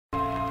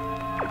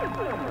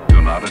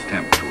Do not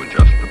attempt to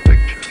adjust the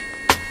picture.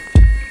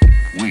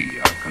 We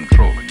are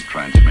controlling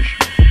transmission.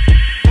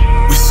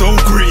 We so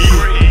gritty,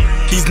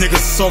 these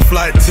niggas soft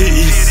like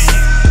titties.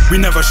 We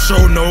never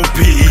show no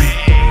pity.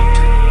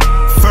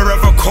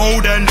 Forever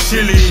cold and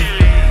chilly.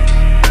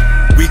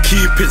 We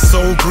keep it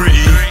so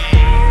gritty.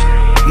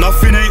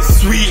 Nothing ain't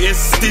sweet, it's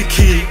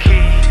sticky.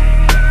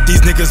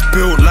 These niggas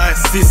built like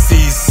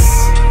sissies.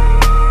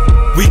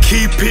 We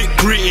keep it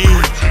gritty.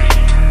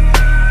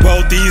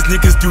 Well, these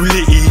niggas do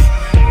litty.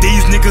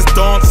 These niggas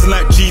dancing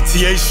like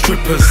GTA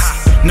strippers.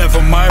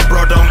 Never my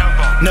brother,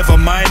 never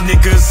my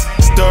niggas.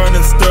 Stern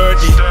and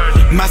sturdy,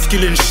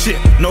 masculine shit,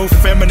 no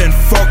feminine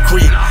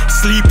fuckery.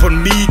 Sleep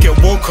on me, get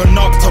woken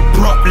up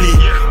abruptly.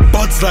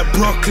 Buds like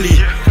broccoli,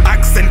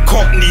 accent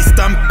cockney,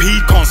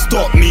 stampede can't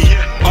stop me.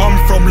 I'm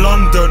from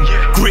London,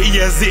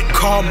 gritty as it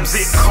comes.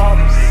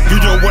 You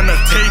don't wanna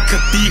take a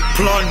deep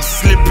plunge,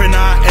 slipping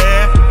out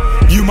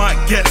air, you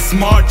might get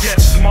smudged.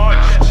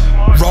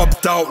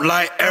 Rubbed out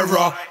like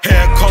error,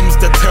 here comes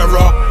the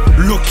terror.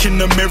 Look in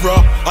the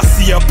mirror, I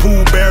see a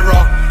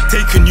pallbearer,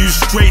 taking you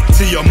straight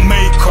to your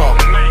maker.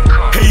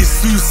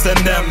 Jesus and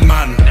them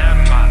man,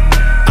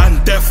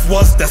 and death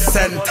was the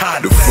sentence.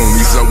 The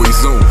phony's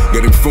always on,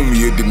 got him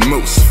phonier than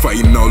most.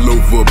 Fighting all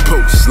over a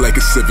post like a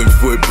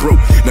 7-foot bro.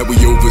 Now we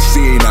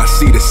overseeing, I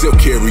see the cell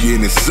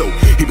carrying his soul.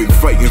 He been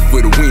fighting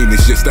for the win,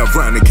 it's just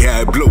ironic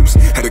how it blows.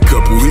 Had a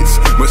couple hits,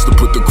 must have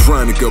put the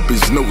chronic up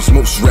his nose.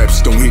 Most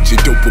raps don't hit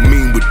your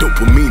dopamine, but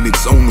dopamine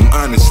it's on them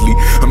honestly.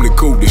 I'm the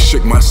coldest,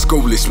 check my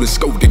skull, it's been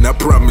scolding. I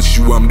promise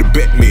you I'm the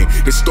Batman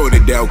that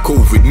started out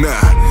COVID. Nah,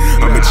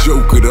 I'm a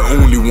joker, the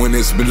only one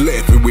that's been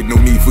laughing with no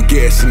need for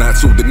gas. And I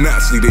told the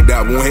Nazi that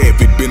I won't have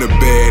it. Been a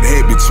bad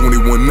habit,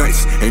 21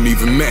 nights, ain't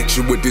even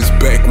matching with this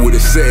backward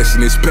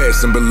assassin. It's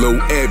passing below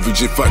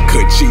average if I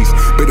cut cheese.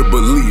 Better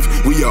believe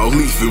we all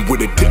leaving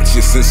with a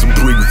Duchess and some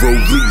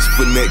pre-rollies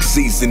for next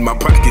season. My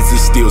pockets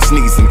is still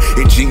sneezing,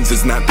 and jeans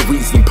is not the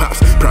reason. Pops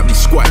probably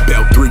squat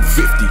about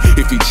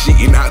 350 if he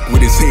cheating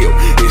awkward as hell.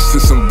 It's to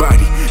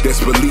somebody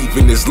that's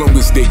believing as long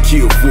as they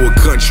kill for a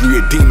country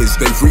of demons,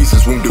 they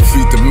reasons won't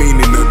defeat the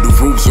meaning of the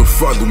rules of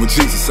following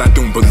Jesus. I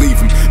don't believe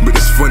him, but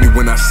it's funny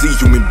when I see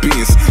human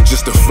beings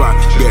justify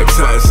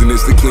baptizing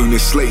as the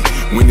cleanest slate.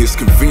 When it's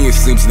convenient,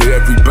 seems that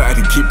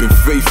everybody keeping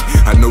faith.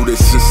 I know that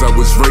since I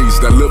was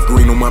raised, I love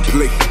green on my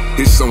plate.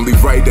 It's only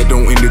right I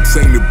don't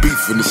entertain the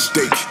beef and the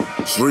steak.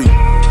 Street.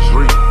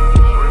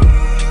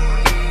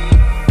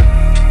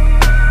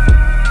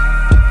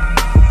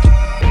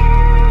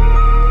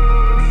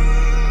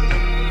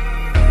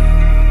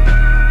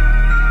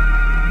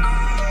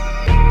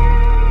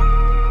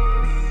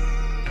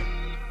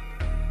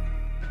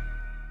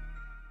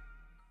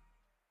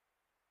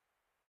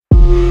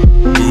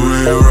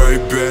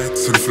 Right back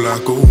to the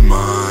flock, oh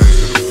my.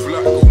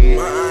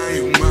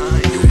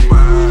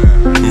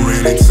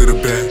 Ran into the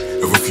back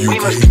of a few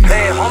K9.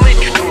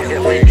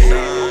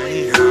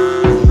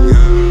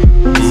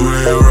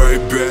 Ran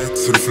right back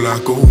to the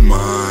flock, oh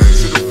my.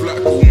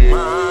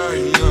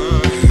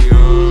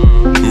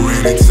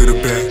 Ran into the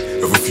back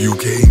of a few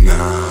K9.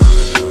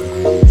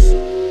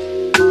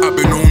 I've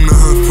been on the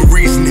hunt for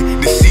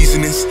reasoning, the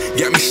seasonings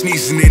got me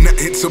sneezing and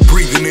nothing to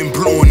breathing and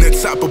blowing the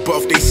top up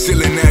off they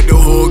ceiling. At the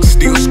hog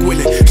still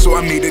squilling, so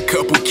I made a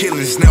couple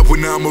killings. Now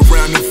when I'm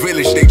around the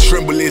village, they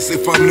tremble as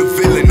if I'm the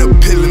villain.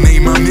 Appealing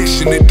ain't my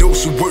mission. To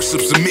those who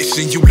worship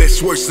submission, you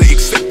less worse than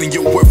accepting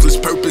your worthless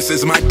purpose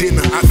as my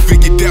dinner. I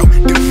figured out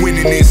that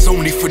winning is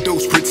only for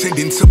those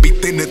pretending to be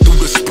thinner through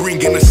the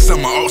spring and the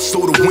summer,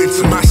 also the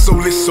winter. My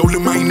soul is solar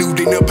minute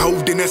and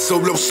upholding that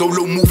solo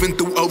moving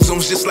through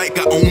ozones just like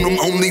I own them.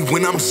 Only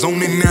when I'm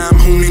zoning, now I'm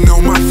honing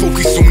all my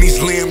focus on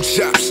these lamb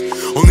chops.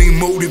 Only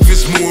motive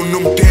is more and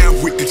I'm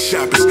down with the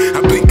choppers.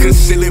 I've been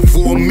concealing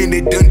for a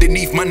minute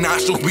underneath my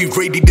nostrils. Be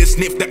ready to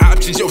sniff the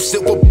options. Your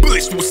silver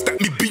bullets will stop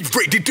me. Be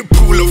ready to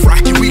pull a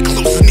rocket. We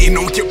closing in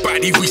on your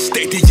body. We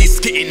steady. It's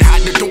getting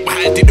hotter. Don't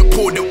hide it. The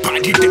pour the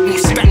body that won't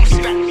stop.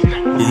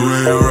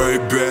 Ran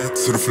right back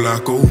to the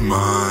flock. Oh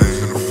my.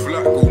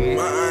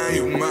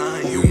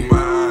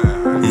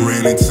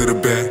 Ran into the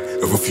back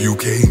of a few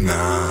K9.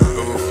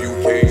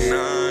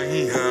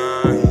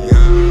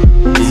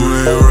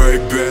 Ran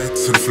right back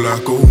to the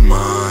flock, oh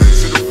my.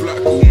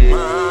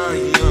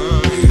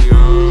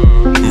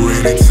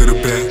 Ran into the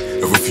back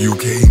of a few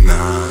K9.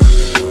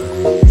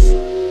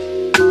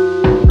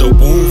 The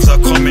wolves are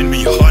coming,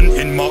 we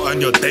hunting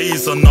mutton. Your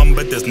days are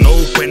numbered, there's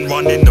no point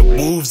running. The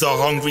wolves are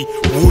hungry,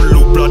 wool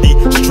look bloody.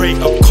 Straight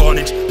up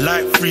carnage,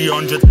 like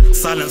 300.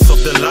 Silence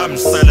of the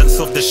lambs, silence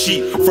of the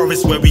sheep.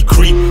 Forest where we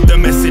creep, the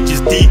message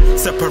is deep.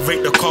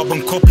 Separate the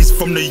carbon copies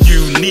from the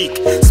unique.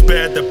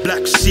 Spare the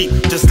black sheep,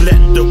 just let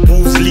the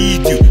wolves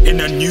lead you in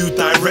a new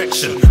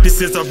direction.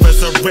 This is a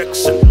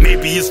resurrection,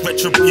 maybe it's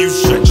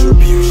retribution.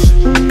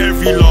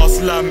 Every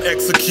last lamb,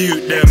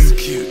 execute them.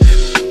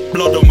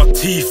 Blood on my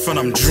teeth and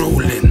I'm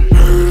drooling.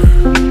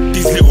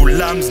 These little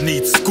lambs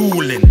need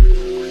schooling.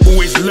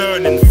 Always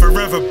learning,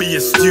 forever be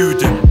a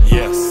student.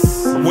 Yes.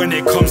 When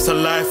it comes to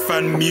life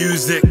and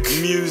music.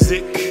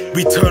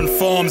 We turn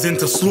farms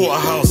into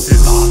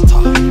slaughterhouses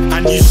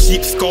and use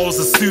sheep skulls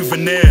as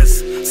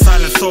souvenirs.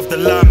 Silence of the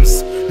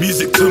lambs,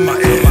 music to my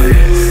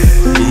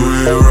ears.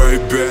 We're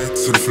right back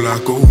to the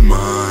flock, oh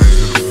my.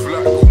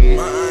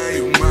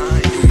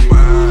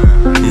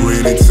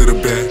 Ran into the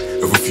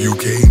back of a few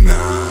K9.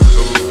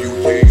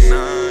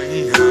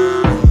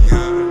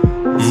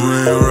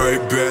 We're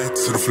right back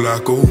to the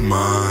flock, oh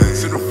my.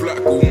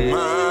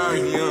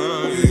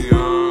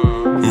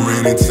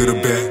 Ran into the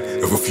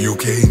back of a few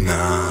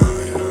K9s.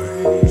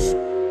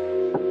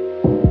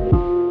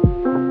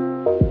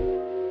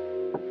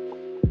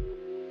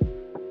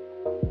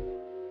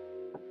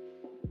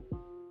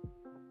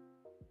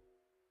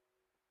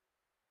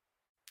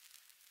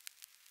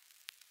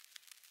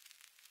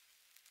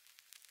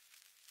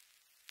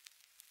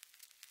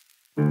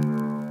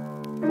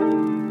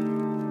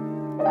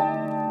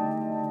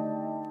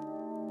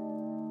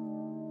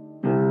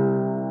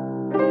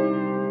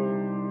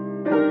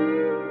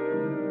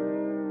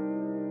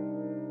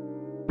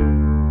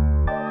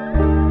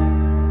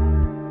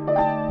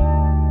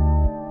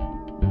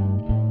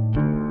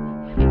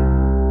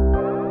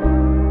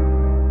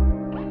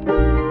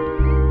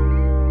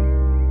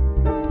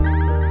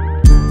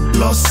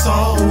 Lost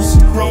souls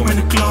roaming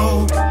the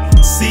globe,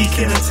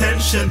 seeking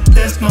attention,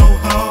 there's no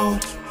hope.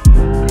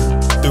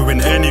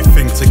 Doing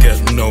anything to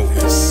get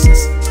noticed,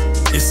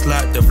 it's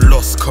like they've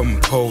lost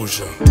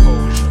composure.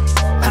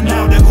 And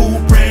now they're all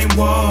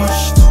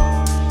brainwashed,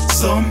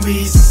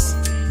 zombies,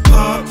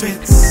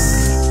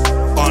 puppets,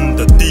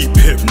 under deep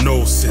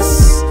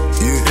hypnosis.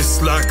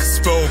 It's like a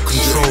spell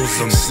controls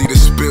them. See, the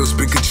spell's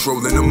been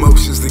controlling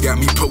emotions. They got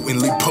me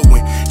potently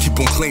potent. Keep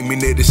on claiming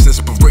that it's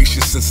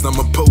inspiration since I'm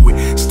a poet.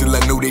 Still I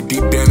know that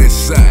deep down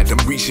inside I'm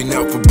reaching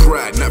out for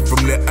pride, not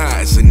from the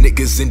eyes of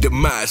niggas in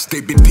demise.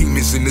 They've been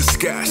demons in the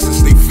sky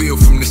since they fell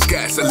from the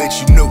skies. I let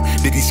you know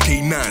that these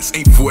K9s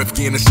ain't for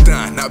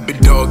Afghanistan. I've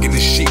been dogging the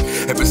sheep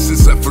ever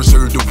since I first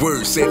heard the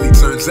word. Sadly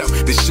turns out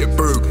the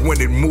shepherd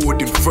wanted more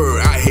than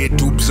fur. I had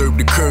to observe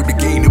the curve to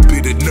gain a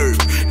bit of nerve.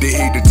 They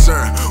hate to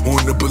turn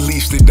on the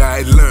beliefs that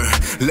I learned.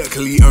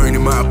 Luckily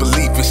earning my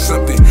belief is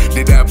something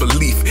that I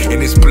believe.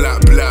 And it's blah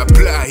blah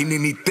blah in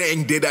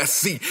anything that I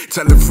see.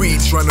 Trying to read,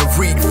 find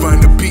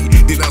a beat,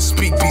 then I'll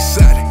speak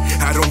beside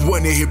it. I don't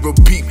wanna hear a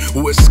beep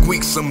or a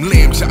squeak. Some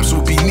lamb chops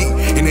will be neat,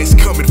 and that's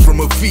coming from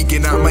a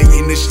vegan. I might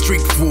in the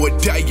street for a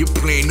diet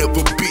plan of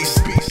a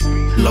beast.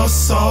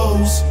 Lost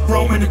souls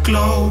roaming the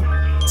globe,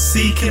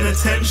 seeking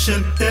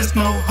attention, there's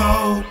no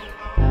hope.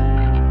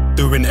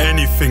 Doing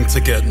anything to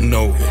get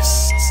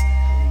noticed,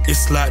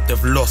 it's like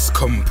they've lost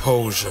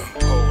composure.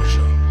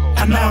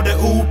 And now they're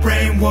all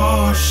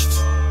brainwashed,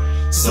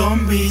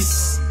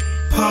 zombies,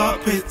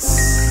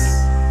 puppets,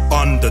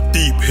 under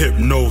deep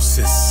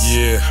hypnosis.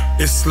 Yeah,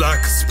 it's like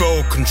a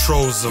spell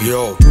controls them.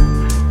 Yo,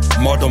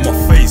 mud on my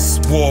face,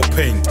 war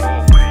paint.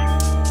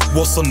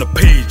 What's on the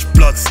page,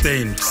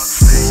 bloodstains.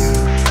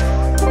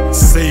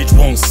 Sage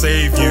won't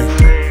save you,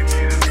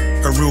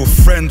 a real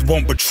friend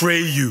won't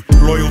betray you.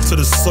 Loyal to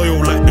the soil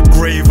like the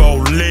grave,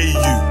 I'll lay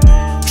you.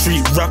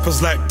 Treat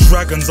rappers like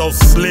dragons, I'll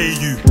slay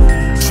you.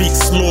 Treat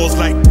slaws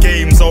like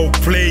games, I'll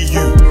play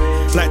you.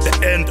 Like the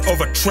end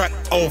of a track,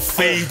 I'll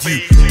fade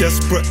you.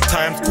 Desperate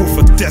times call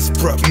for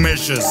desperate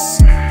measures.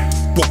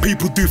 What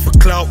people do for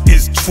clout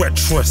is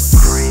treacherous.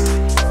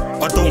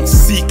 I don't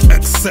seek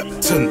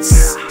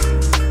acceptance,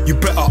 you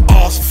better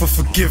ask for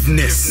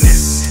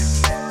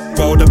forgiveness.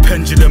 While the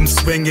pendulum's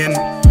swinging,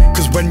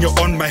 cause when you're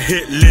on my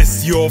hit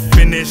list, you're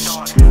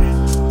finished.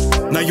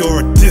 Now you're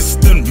a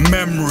distant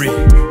memory,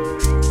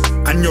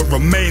 and your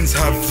remains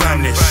have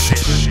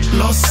vanished.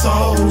 Lost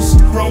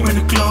souls roaming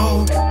the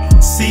globe,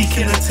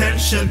 seeking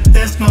attention,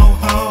 there's no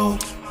hope.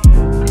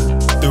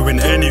 Doing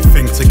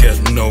anything to get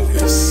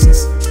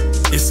noticed,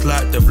 it's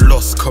like they've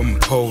lost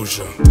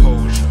composure.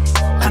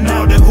 And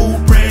now they're all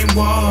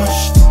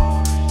brainwashed,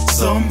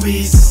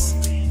 zombies,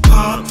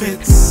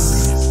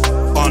 puppets,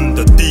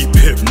 under deep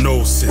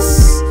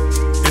hypnosis.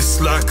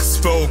 It's like a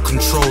spell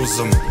controls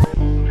them.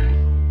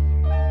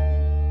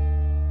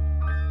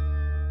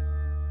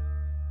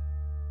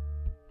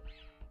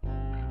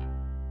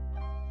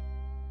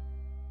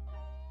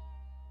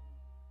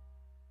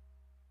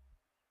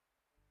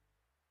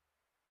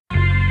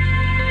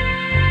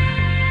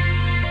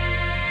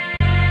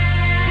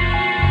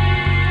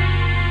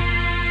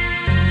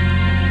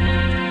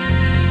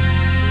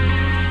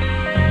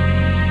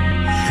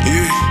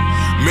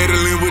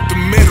 Meddling with the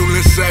metal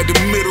inside the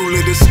middle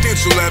of the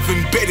stencil. I've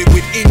embedded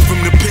with ink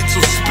from the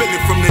pencil, spilling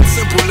from the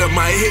temple of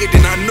my head.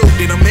 And I know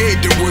that I'm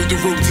headed towards the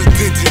road to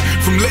dented.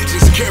 From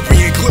legends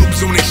carrying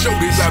globes on their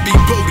shoulders, I be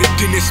bolder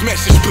than this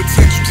message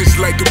potential. Just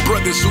like the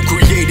brothers who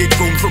created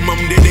room from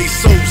under their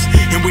souls.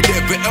 And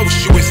whatever else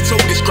you was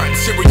told is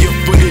criteria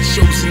for the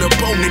chosen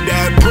opponent.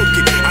 I broke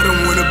it, I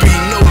don't wanna be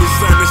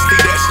noticed. Honestly,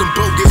 that's some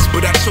bogus,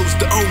 but I chose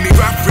to own it.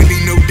 I really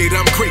know that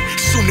I'm great,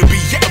 soon to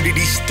be out of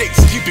these states,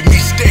 keeping me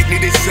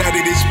stagnant inside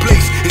of this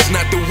place. It's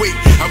not the wait,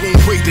 I won't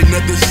wait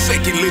another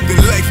second,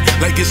 living life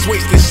like it's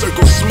wasted.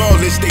 Circle small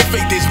as they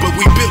fake this, but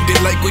we build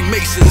it like we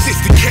masons. It's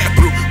the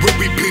capital where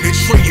we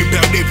penetrating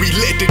about every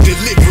letter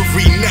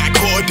delivery. Knock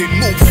hard and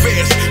move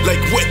fast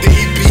like whether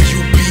it be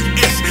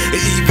UPS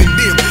or even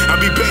them. I'll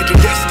be back,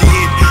 and that's the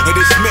end of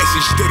this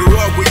message that'll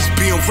always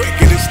be on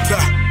record. It's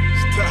time.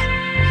 It's time.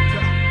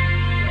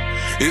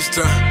 It's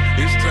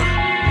time.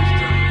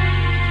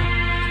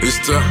 It's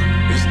time.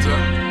 It's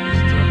time.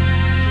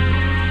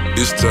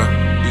 It's time.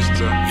 It's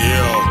time.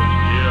 Yo.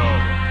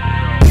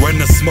 When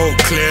the smoke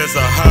clears,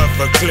 I have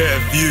a clear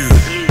view.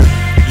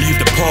 Leave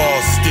the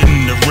past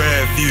in the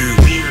rear view.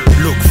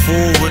 Look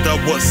forward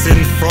at what's in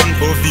front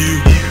of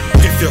you.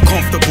 If you're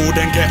comfortable,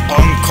 then get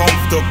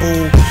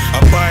uncomfortable.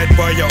 Abide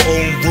by your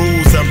own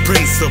rules and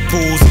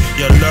principles.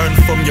 You learn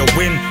from your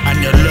win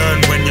and you learn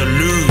when you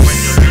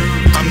lose.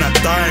 I'm that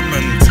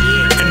diamond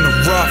in the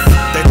rough.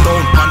 They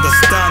don't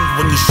understand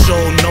when you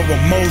show no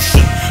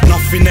emotion.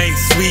 Nothing ain't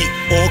sweet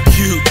or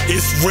cute,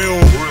 it's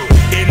real.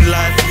 In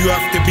life you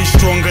have to be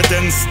stronger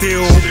than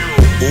steel,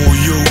 or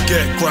you'll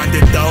get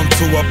grinded down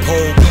to a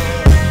pulp.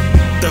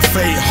 The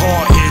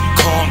faint-hearted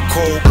can't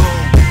cope.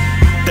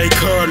 They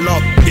curl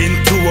up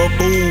into a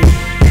ball,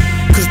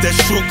 cause they're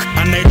shook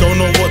and they don't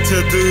know what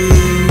to do.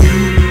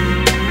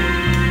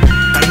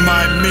 And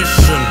my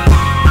mission,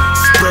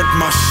 spread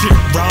my shit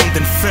round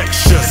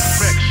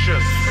infectious.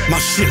 My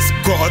shit's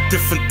got a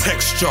different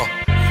texture.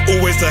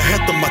 Always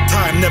ahead of my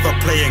time, never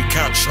playing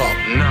catch up.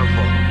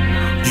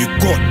 You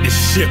got this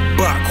shit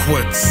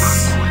backwards,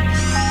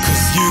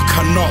 cause you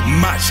cannot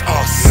match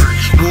us.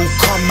 We'll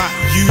come at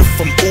you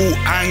from all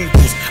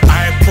angles.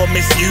 I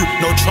promise you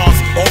no chance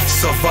of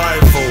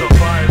survival.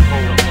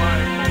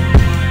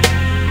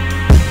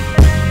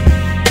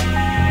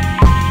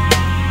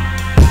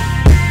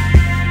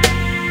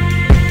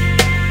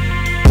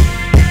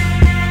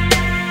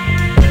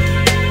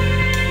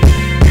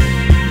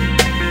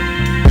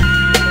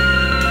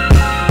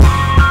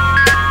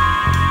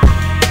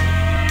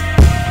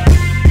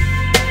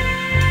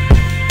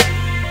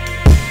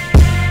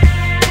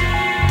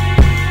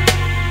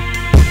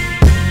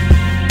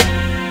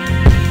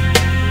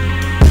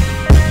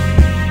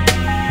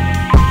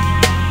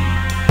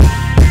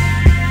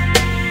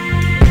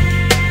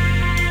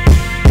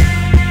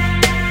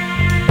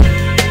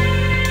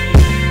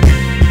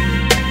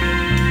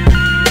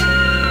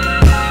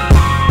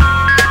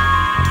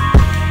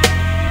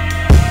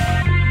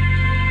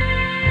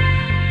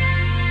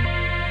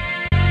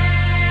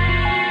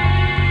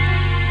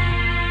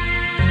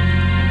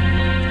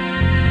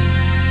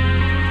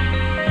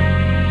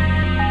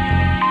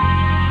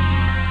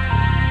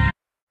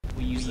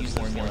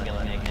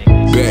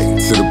 Back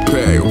to the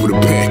pack with a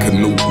pack of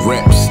new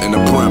raps, and I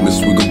promise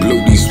we gon' blow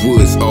these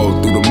woods all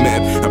through the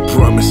map. I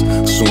promise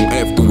soon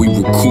after we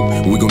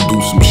recoup, we gon'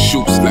 do some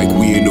shoots like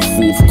we in the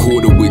fourth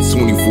quarter with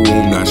 24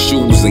 on our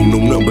shoes. Ain't no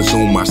numbers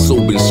on my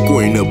soul, been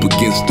squaring up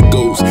against the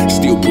goals,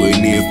 still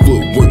putting in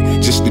footwork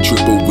just to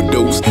trip over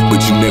those,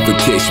 but you never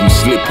catch me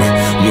slipping.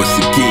 Once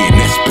again,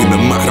 that's been a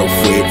motto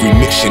for every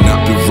mission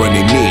I've been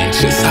running in,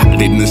 just hotter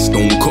than the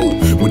stone cold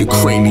with a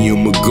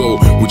cranium of gold.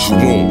 What you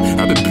want?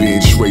 I've been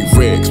being straight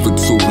rags for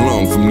too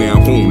long. From now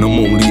on, I'm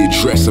only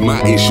addressing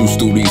my issues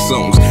through these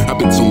songs. I've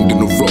been tuned in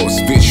the raws,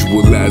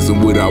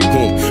 visualizing what I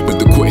want, but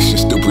the question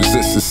still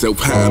presents itself: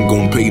 how I'm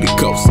gonna pay the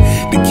cost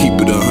to keep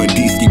it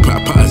 100.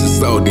 Popeyes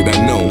is all that I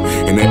know,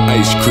 and that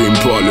ice cream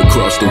parlor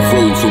across the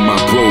road from my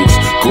bros.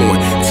 Going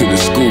to the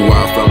school,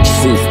 I found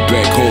truth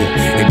back home.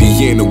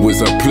 Indiana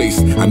was our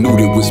place, I knew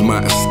that was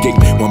my escape.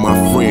 While my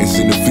friends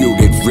in the field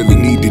that really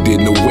needed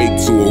it, no wait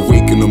to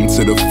awaken them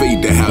to the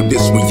fate of how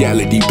this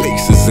reality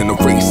paces and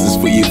erases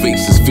for your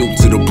faces, filled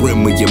to the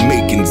brim of your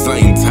makings. I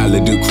ain't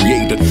Tyler the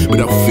creator, but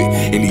I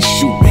fit in these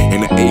shoe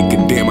and an acre.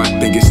 Damn, I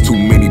think it's too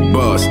many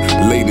bars.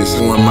 Latest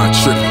on my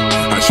trip,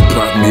 I should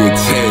pop me a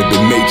tad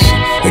of nature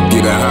and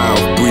get a high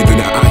off breathing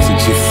the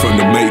oxygen from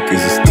the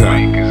makers. It's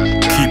time.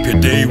 Keep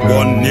your day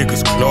one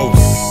niggas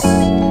close.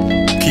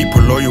 Keep a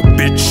loyal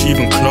bitch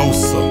even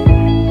closer.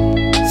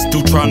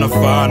 Still trying to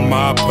find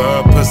my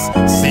purpose,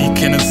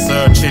 seeking and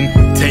searching,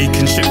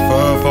 taking shit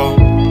further.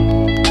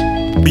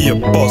 Be a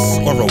boss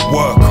or a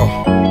worker,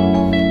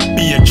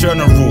 be a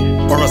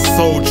general or a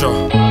soldier.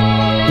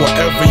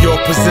 Whatever your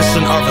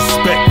position, I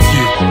respect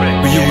you.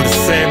 We all the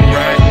same,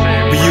 right?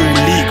 We all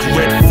leak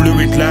red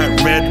fluid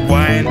like red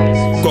wine.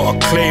 Gotta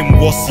claim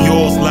what's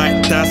yours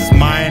like that's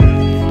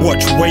mine.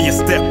 Watch where you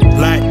step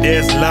like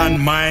there's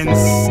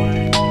landmines.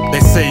 They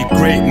say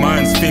great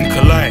minds think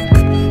alike,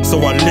 so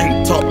I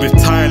linked up with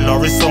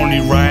Tyler, it's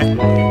only right.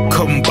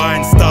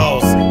 Combine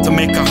styles to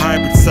make a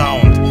hybrid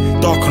sound.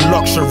 Dark and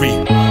luxury,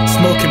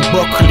 smoking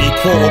broccoli,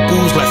 quarter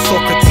booze like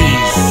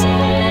Socrates,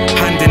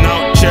 handing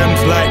out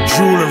gems like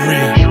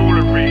jewelry.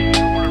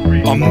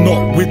 I'm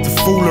not with the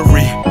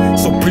foolery,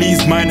 so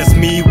please minus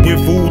me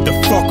with all the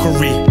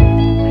fuckery.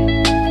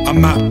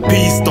 I'm at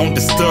peace, don't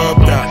disturb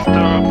that.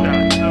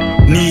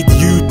 Need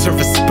you to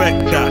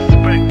respect that.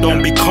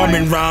 Don't be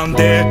coming round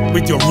there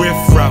with your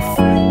riff-raff.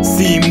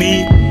 See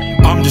me,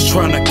 I'm just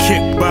trying to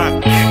kick back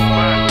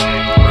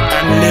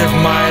and live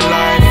my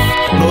life.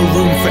 No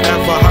room for